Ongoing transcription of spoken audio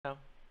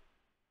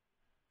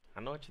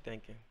I know what you're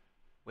thinking.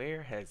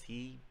 Where has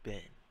he been?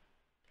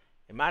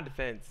 In my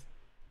defense,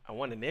 I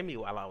won an Emmy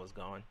while I was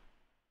gone.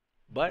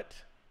 But,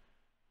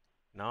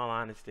 in all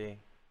honesty,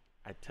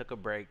 I took a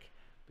break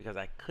because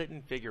I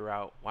couldn't figure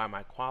out why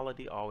my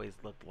quality always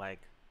looked like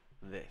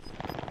this.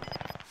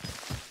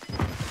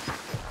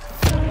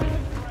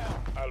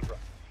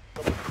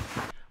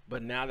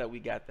 But now that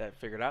we got that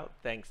figured out,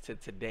 thanks to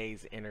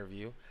today's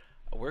interview,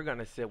 we're going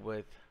to sit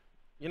with,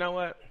 you know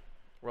what?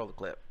 Roll the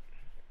clip.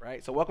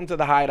 Right? So welcome to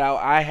the Hideout.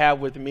 I have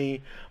with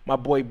me my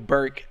boy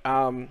Burke,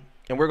 and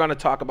we're going to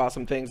talk about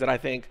some things that I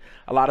think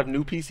a lot of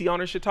new PC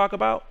owners should talk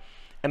about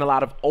and a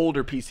lot of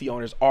older PC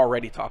owners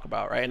already talk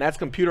about, right? And that's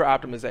computer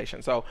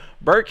optimization. So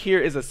Burke here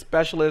is a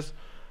specialist.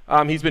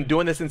 He's been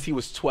doing this since he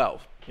was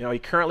 12. You know, he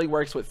currently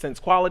works with Sense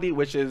Quality,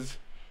 which is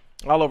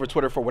all over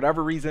Twitter for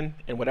whatever reason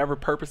and whatever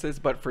purposes.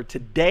 But for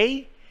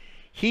today,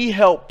 he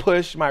helped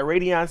push my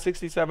Radeon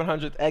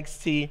 6700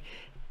 XT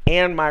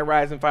and my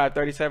Ryzen 5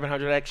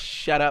 3700X.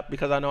 Shut up,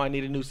 because I know I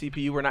need a new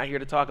CPU. We're not here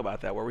to talk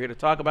about that. What we're here to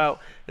talk about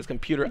is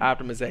computer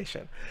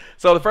optimization.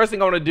 So the first thing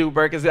I want to do,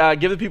 Burke, is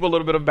give the people a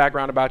little bit of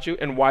background about you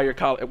and why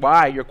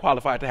you're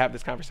qualified to have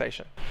this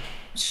conversation.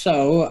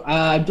 So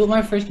I built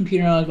my first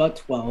computer when I was about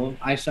 12.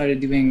 I started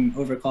doing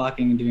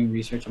overclocking and doing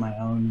research on my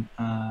own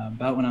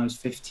about when I was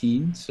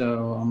 15.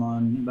 So I'm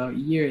on about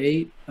year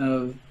 8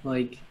 of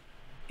like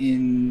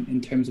in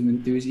terms of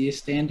enthusiast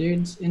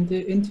standards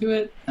into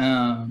it.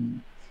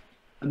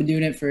 I've been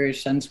doing it for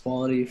Sense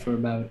Quality for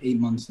about 8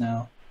 months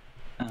now.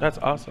 That's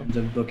awesome. In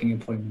terms of booking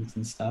appointments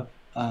and stuff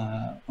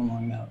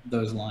along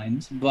those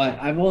lines. But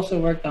I've also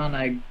worked on,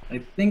 I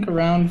think,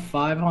 around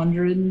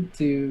 500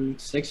 to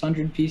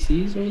 600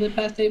 PCs over the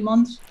past 8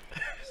 months.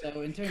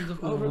 So in terms of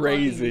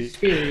overclocking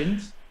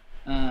experience,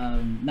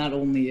 not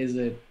only is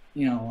it,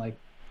 you know, like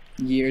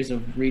years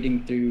of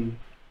reading through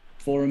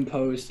forum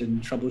posts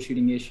and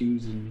troubleshooting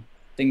issues and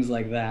things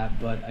like that,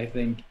 but I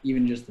think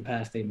even just the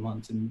past 8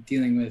 months and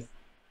dealing with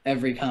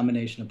every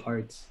combination of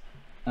parts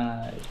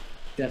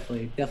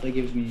definitely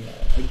gives me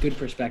a good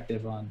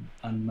perspective on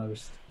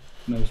most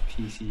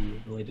PC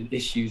related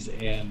issues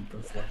and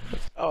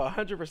performance. Oh,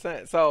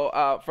 100%.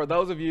 So for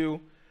those of you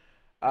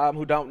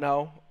who don't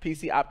know,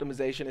 PC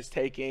optimization is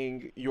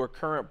taking your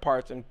current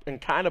parts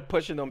and kind of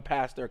pushing them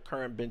past their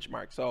current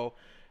benchmark. So,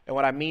 and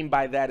what I mean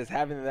by that is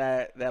having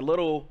that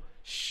little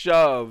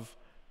shove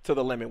to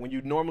the limit. When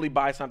you normally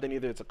buy something,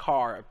 either it's a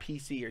car, a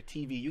PC, or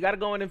TV, you got to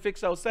go in and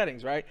fix those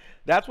settings, right?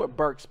 That's what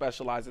Burke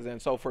specializes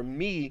in. So for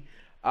me,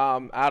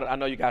 I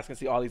know you guys can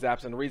see all these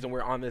apps, and the reason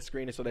we're on this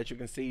screen is so that you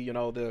can see, you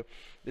know, the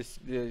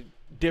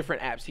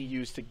different apps he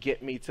used to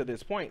get me to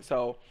this point.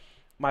 So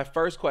my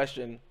first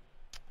question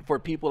for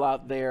people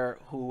out there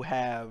who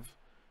have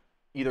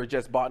either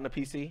just bought a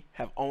PC,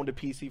 have owned a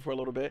PC for a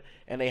little bit,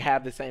 and they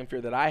have the same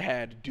fear that I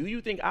had, do you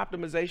think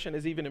optimization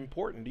is even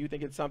important? Do you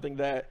think it's something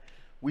that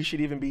we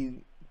should even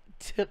be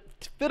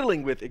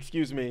fiddling with,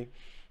 excuse me,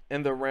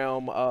 in the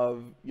realm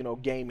of, you know,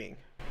 gaming?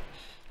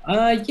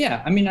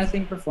 Yeah, I mean, I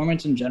think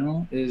performance in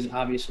general is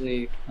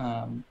obviously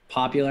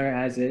popular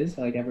as is.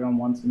 Like, everyone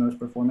wants the most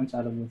performance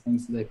out of the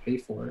things that they pay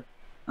for.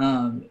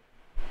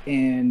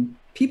 And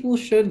people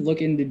should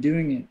look into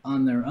doing it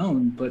on their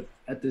own, but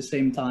at the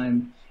same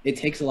time, it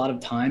takes a lot of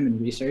time and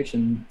research,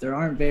 and there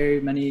aren't very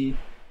many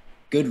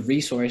good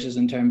resources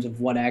in terms of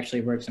what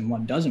actually works and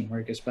what doesn't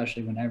work,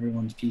 especially when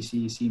everyone's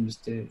PC seems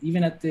to,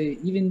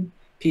 even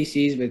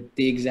PCs with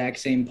the exact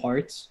same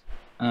parts,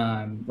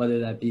 whether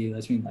that be,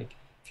 let's mean, like,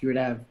 if you were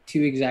to have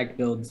 2 exact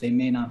builds, they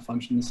may not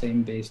function the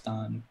same based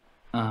on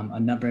a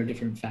number of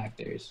different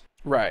factors.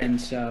 Right. And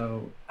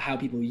so how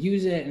people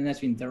use it, and that's,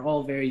 I mean, they're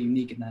all very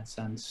unique in that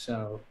sense.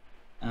 So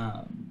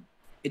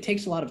it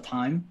takes a lot of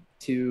time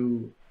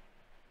to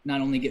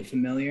not only get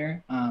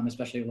familiar,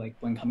 especially like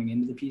when coming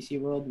into the PC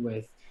world,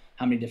 with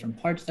how many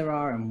different parts there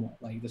are and what,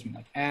 like, this means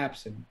like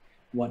apps and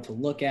what to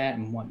look at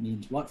and what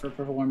means what for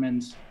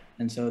performance.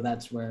 And so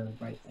that's where,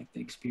 right, like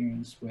the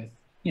experience with,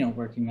 you know,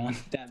 working on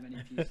that many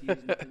PCs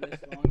and for this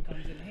long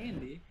comes in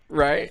handy.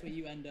 Right. That's what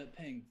you end up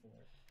paying for.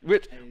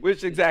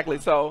 Which exactly.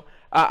 So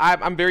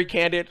I'm very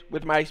candid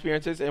with my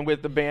experiences and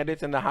with the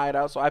Bandits and the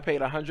Hideout. So I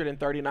paid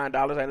 $139.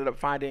 I ended up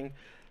finding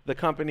the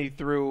company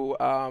through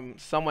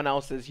someone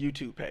else's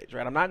YouTube page,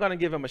 right? I'm not going to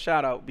give him a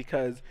shout out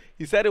because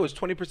he said it was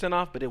 20%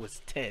 off, but it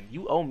was 10.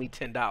 You owe me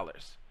 $10.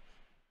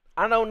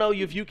 I don't know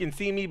if you can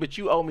see me, but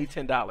you owe me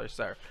 $10,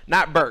 sir.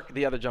 Not Burke,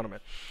 the other gentleman.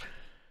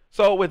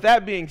 So with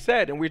that being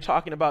said, and we're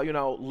talking about, you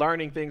know,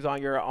 learning things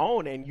on your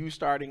own and you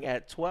starting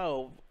at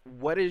 12,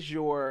 what is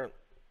your,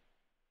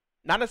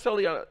 not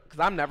necessarily, because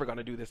I'm never going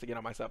to do this again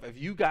on myself. If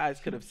you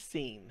guys could have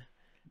seen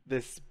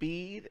the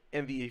speed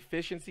and the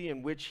efficiency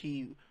in which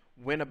he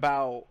went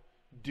about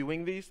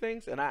doing these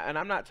things, and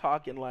I'm not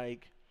talking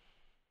like,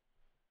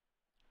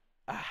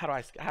 I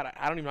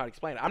don't even know how to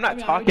explain it. I'm not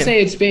talking. I would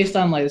say it's based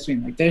on, like,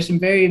 there's some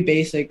very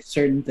basic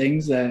certain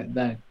things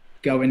that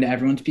go into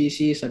everyone's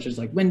PC, such as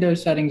like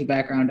Windows settings,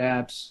 background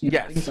apps, you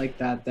know, things like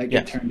that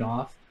get turned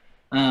off.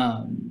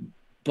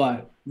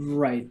 But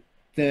right,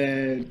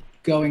 the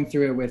going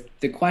through it with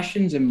the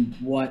questions and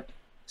what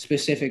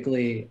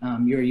specifically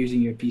you're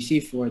using your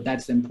PC for,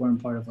 that's the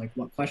important part of like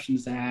what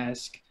questions to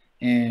ask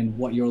and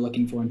what you're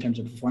looking for in terms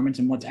of performance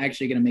and what's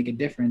actually going to make a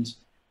difference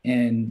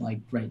in like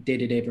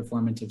day-to-day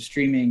performance of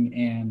streaming,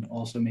 and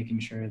also making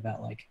sure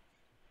that like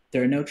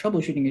there are no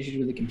troubleshooting issues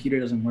where the computer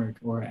doesn't work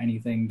or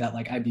anything that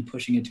like I'd be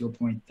pushing it to a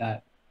point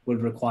that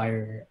would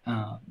require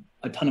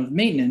a ton of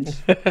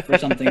maintenance for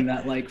something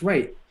that like,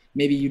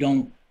 maybe you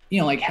don't,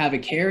 like have a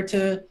care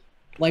to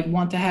like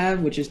want to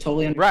have, which is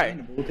totally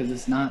understandable because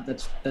it's not,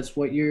 that's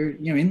what you're, you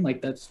know what I mean?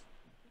 Like that's,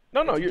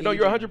 No, you're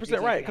 100% exactly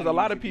right. Because how a you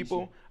lot use of your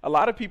people,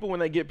 PC. when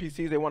they get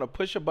PCs, they want to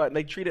push a button.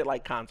 They treat it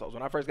like consoles.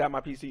 When I first got my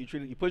PC,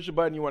 you push a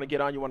button, you want to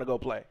get on, you want to go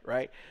play,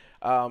 right?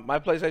 My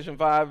PlayStation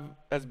 5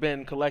 has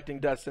been collecting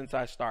dust since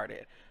I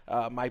started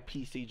my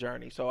PC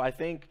journey. So I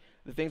think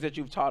the things that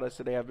you've taught us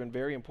today have been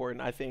very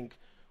important. I think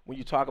when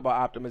you talk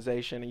about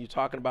optimization and you're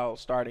talking about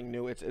starting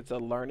new, it's a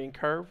learning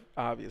curve,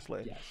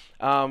 obviously. Yes.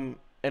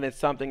 And it's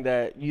something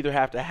that you either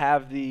have to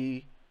have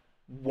the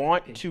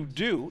want to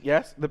do,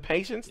 yes, the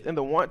patience and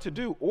the want to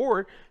do,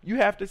 or you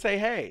have to say,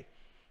 hey,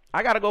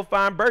 I got to go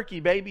find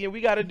Burkey, baby, and we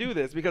got to do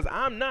this because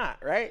I'm not,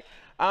 right?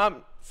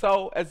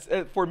 So as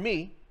for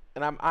me,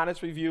 and I'm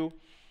honest with you,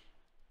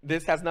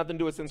 this has nothing to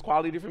do with Sense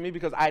Quality for me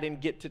because I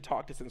didn't get to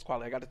talk to Sense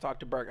Quality. I got to talk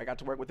to Burke. I got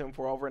to work with him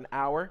for over an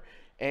hour.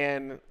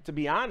 And to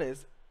be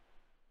honest,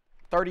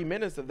 30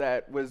 minutes of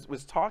that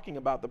was talking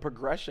about the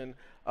progression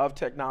of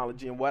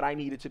technology and what I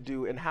needed to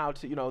do and how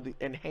to,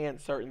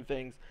 enhance certain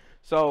things.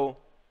 So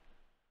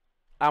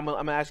I'm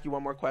gonna ask you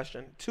one more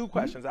question. Two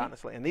questions,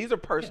 honestly. And these are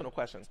personal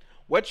questions.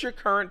 What's your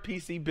current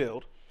PC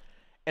build?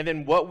 And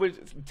then what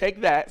would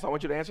take that? So I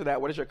want you to answer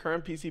that. What is your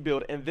current PC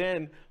build? And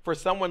then for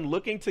someone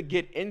looking to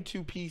get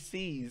into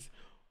PCs,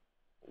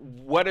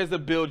 what is a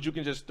build you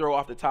can just throw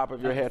off the top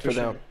of your head for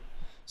them?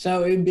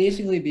 So it would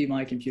basically be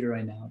my computer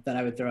right now that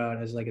I would throw out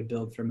as like a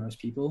build for most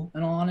people,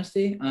 in all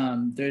honesty.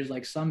 There's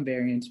like some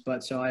variants,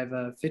 but so I have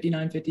a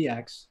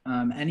 5950X.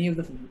 Any of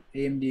the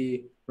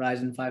AMD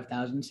Ryzen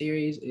 5000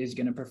 series is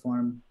going to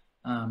perform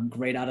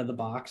great out of the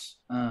box.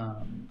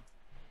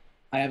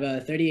 I have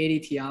a 3080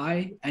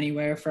 Ti,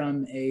 anywhere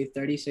from a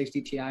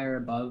 3060 Ti or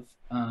above.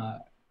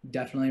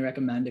 Definitely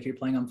recommend if you're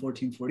playing on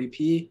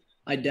 1440p.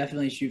 I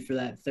definitely shoot for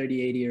that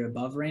 3080 or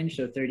above range,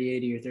 so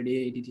 3080 or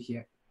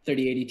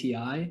 3080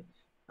 Ti.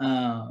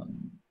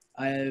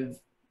 I have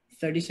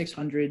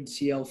 3600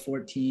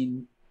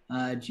 CL14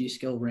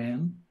 G-Skill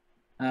RAM,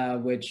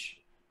 which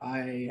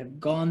I have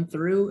gone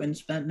through and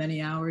spent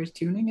many hours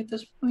tuning at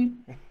this point.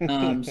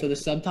 So the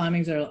sub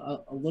timings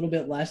are a little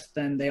bit less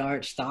than they are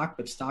at stock,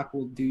 but stock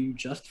will do you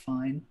just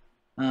fine.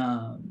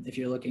 If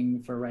you're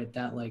looking for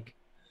that like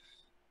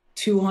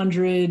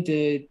 200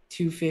 to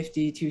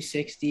 250,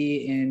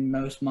 260 in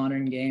most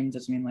modern games.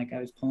 That's like I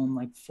was pulling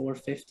like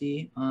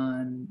 450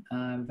 on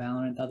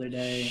Valorant the other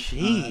day.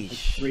 Like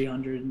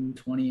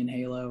 320 in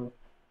Halo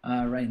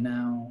right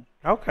now.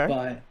 Okay.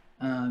 But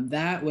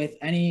that with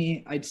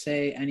I'd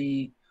say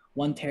any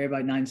 1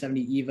 terabyte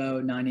 970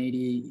 Evo,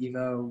 980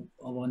 Evo,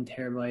 a 1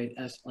 terabyte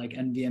like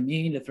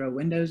NVMe to throw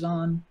Windows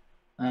on.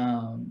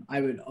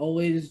 I would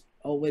always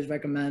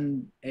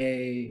recommend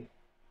a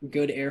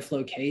good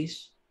airflow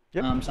case.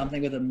 Yep.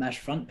 Something with a mesh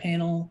front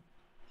panel.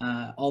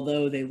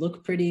 Although they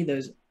look pretty,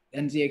 those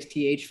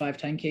NZXT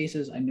H510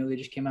 cases, I know they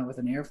just came out with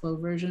an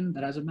airflow version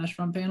that has a mesh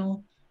front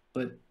panel,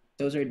 but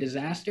those are a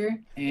disaster.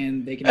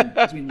 And they can,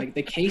 like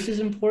the case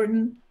is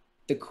important.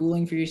 The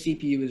cooling for your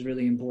CPU is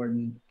really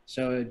important.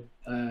 So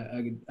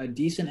a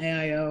decent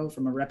AIO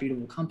from a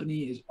reputable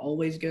company is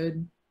always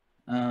good.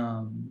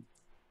 And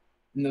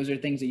those are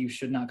things that you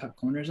should not cut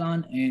corners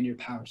on, and your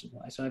power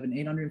supply. So I have an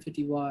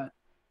 850 watt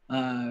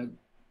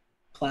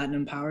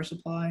platinum power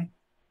supply.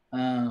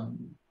 But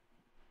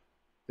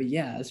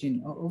yeah,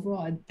 overall,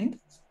 I think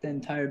that's the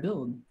entire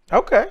build.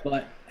 Okay.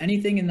 But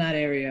anything in that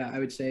area, I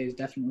would say is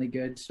definitely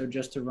good. So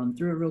just to run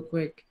through it real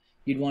quick,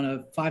 you'd want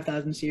a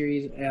 5000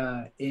 series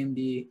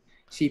AMD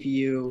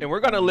CPU. And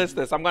we're going to list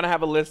this. I'm going to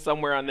have a list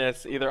somewhere on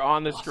this, either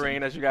on the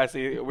screen, as you guys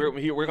see. We're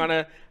going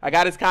to, I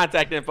got his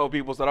contact info,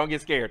 people, so don't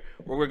get scared.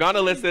 We're going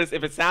to list this.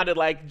 If it sounded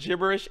like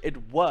gibberish, it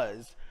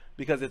was,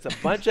 because it's a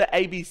bunch of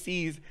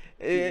ABCs.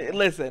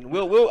 Listen,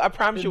 I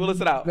promise you, we'll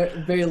list it out.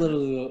 Very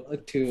little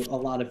to a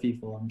lot of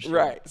people, I'm sure.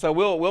 Right. So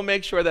we'll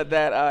make sure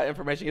that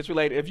information gets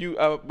relayed. If you,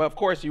 but of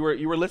course, you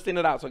were listing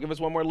it out. So give us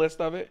one more list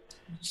of it.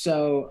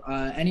 So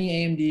any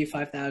AMD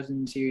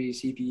 5000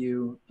 series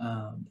CPU,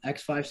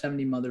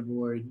 X570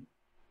 motherboard,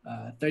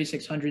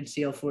 3600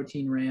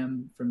 CL14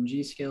 RAM from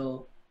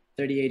G-Skill,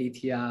 3080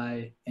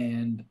 Ti,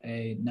 and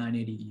a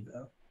 980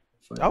 Evo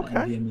for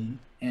NVMe,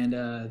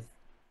 and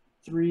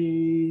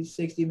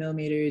 360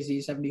 millimeter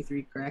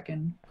Z73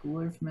 Kraken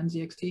cooler from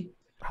NZXT.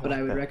 But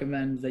I would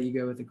recommend that you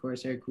go with the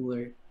Corsair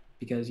cooler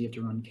because you have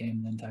to run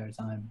CAM the entire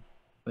time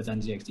with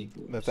NZXT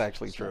coolers. That's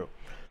actually true.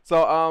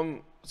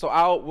 So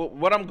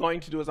what I'm going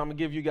to do is I'm gonna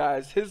give you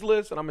guys his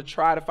list, and I'm gonna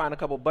try to find a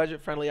couple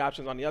budget-friendly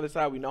options on the other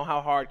side. We know how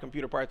hard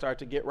computer parts are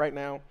to get right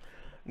now.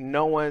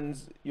 No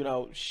one's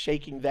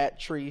shaking that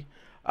tree,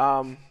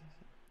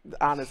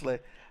 honestly.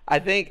 I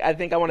think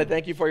I want to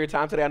thank you for your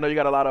time today. I know you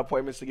got a lot of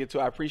appointments to get to.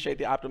 I appreciate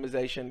the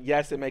optimization.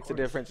 Yes, it makes a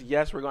difference.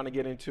 Yes, we're going to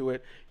get into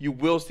it. You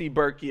will see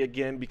Burke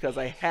again because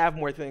I have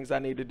more things I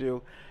need to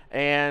do.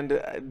 And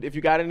if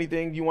you got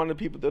anything you want the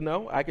people to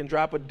know, I can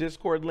drop a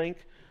Discord link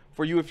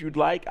for you if you'd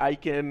like. I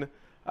can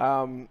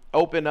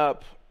open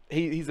up.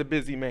 He's a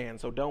busy man,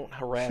 so don't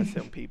harass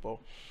him,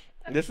 people.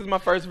 This is my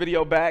first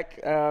video back.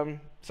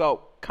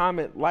 So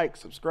comment, like,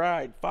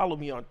 subscribe, follow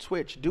me on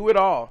Twitch. Do it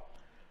all.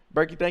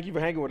 Burke, thank you for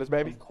hanging with us,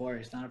 baby. Of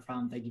course, not a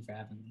problem. Thank you for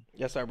having me.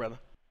 Yes, sir, brother.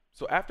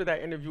 So after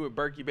that interview with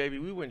Burke, baby,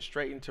 we went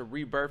straight into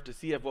Rebirth to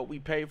see if what we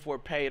paid for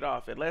paid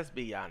off. And let's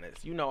be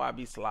honest, you know I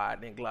be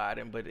sliding and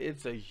gliding, but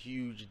it's a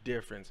huge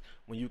difference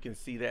when you can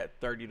see that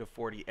 30 to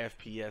 40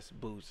 FPS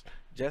boost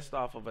just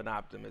off of an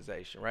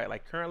optimization, right?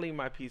 Like currently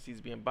my PC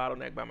is being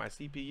bottlenecked by my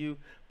CPU,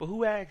 but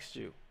who asked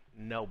you?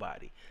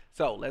 Nobody.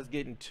 So let's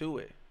get into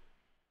it.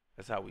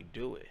 That's how we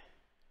do it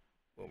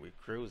when we're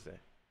cruising.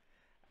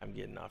 I'm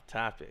getting off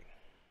topic.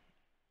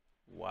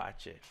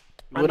 Watch it.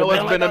 I know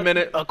it's been a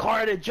minute. A car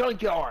at a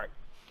junkyard.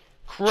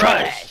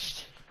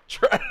 Crushed.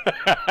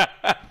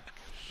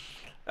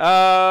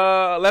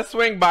 Let's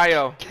swing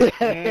bio.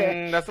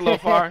 That's a little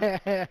far.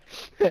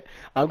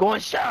 I'm going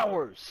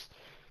showers.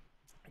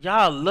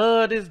 Y'all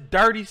love this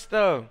dirty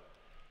stuff.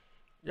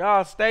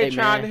 Y'all stay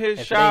trying to hit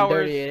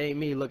showers. It ain't dirty, it ain't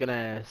me looking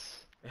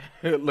ass.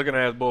 Looking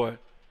ass boy.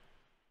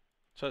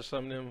 Touch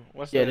something in.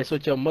 What's that? Yeah, that's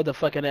what your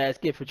motherfucking ass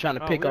get for trying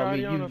to pick on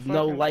me, you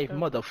no life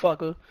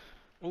motherfucker.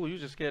 Ooh, you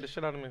just scared the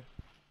shit out of me.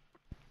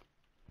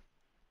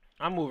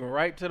 I'm moving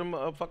right to the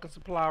motherfucking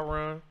supply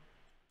run.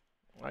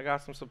 I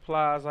got some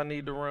supplies I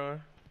need to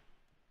run.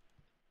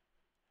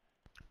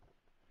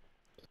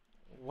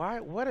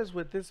 Why? What is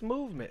with this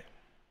movement?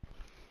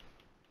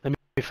 Let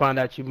me find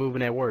out you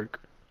moving at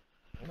work.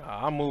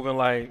 Nah, I'm moving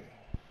like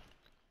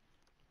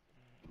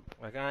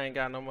I ain't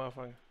got no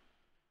motherfucker.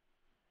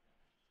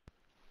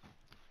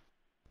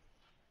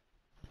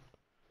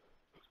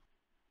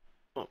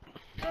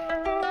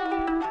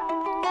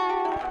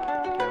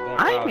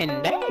 I'm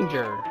in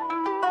danger.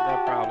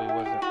 That probably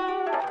wasn't.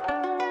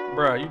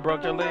 Bruh, you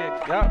broke your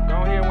legs? Yup, go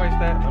ahead and waste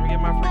that. Let me get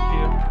my free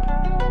kill.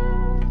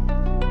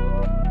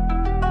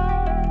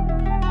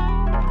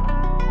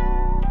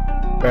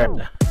 Wait a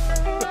minute.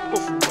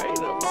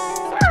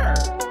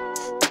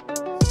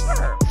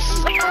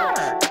 Sir!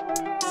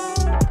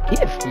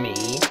 Give me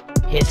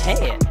his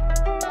hand.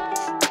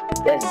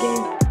 That's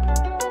game.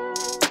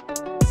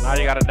 Now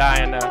you gotta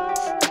die in there.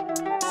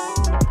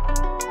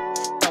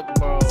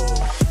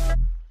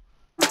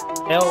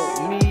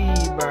 Help me,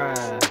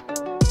 bruh.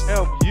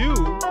 Help you?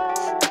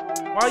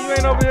 Why you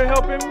ain't over here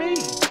helping me?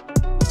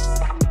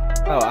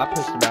 Oh, I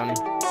pushed the bounty.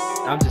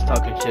 I'm just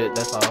talking shit,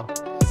 that's all.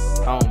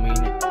 I don't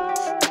mean it.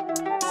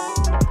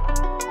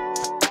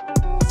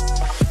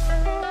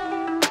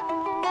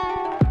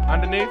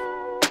 Underneath?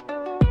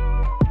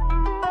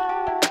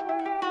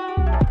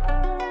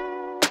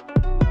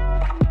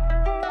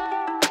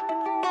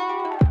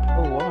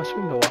 Oh, why my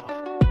screen go off?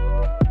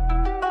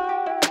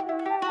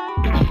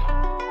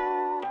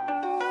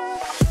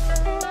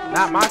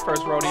 Not my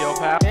first rodeo,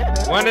 pal.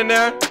 One in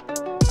there.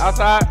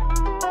 Outside.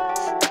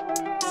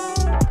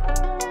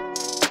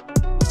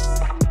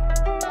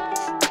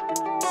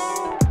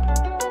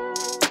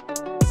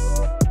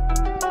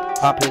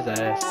 Pop his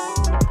ass.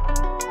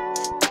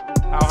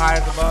 How high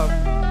is above?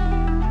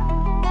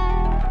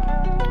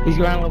 He's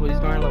ground level, he's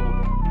ground level.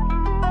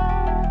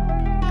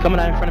 He's coming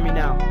out in front of me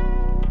now.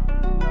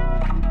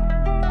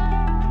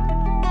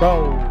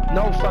 Bro,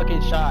 no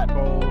fucking shot,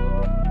 bro.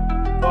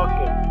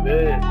 Fucking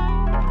bitch.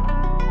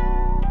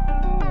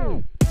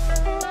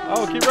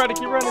 Oh, keep running,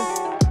 keep running.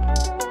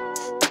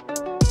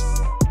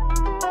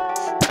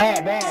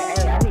 Bad, bad.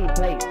 Hey, I need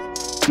plates.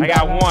 I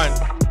got one.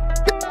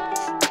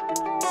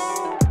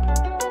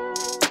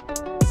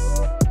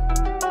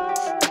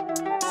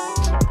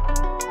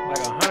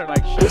 Like 100,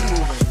 like shit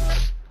moving.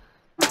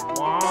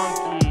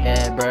 Wonky.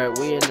 Yeah, bro,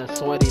 we in the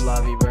sweaty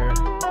lobby, bro.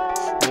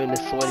 We in the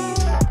sweaties.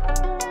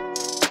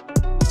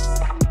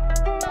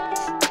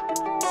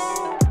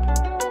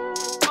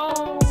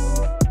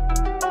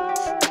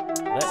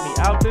 Let me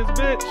out this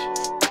bitch.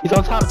 He's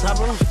on top of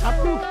roof, top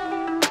of roof.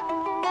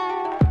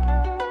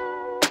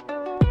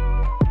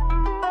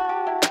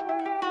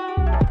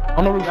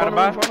 On the roof, on the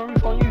roof, on the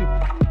roof, on you.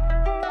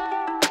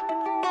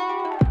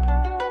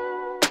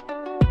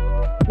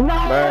 No,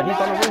 bad, he's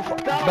on the roof.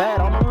 Bad,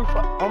 on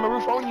the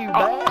roof on you,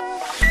 bad.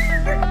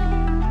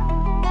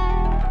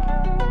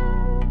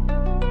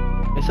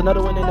 It's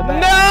another one in the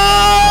back.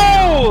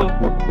 No!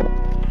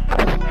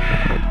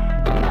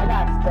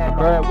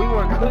 Bro, we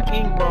were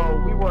cooking, bro.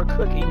 We were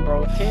cooking,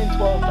 bro. 10,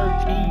 12,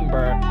 13,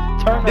 bro.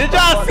 Did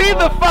y'all see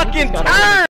the fucking turn?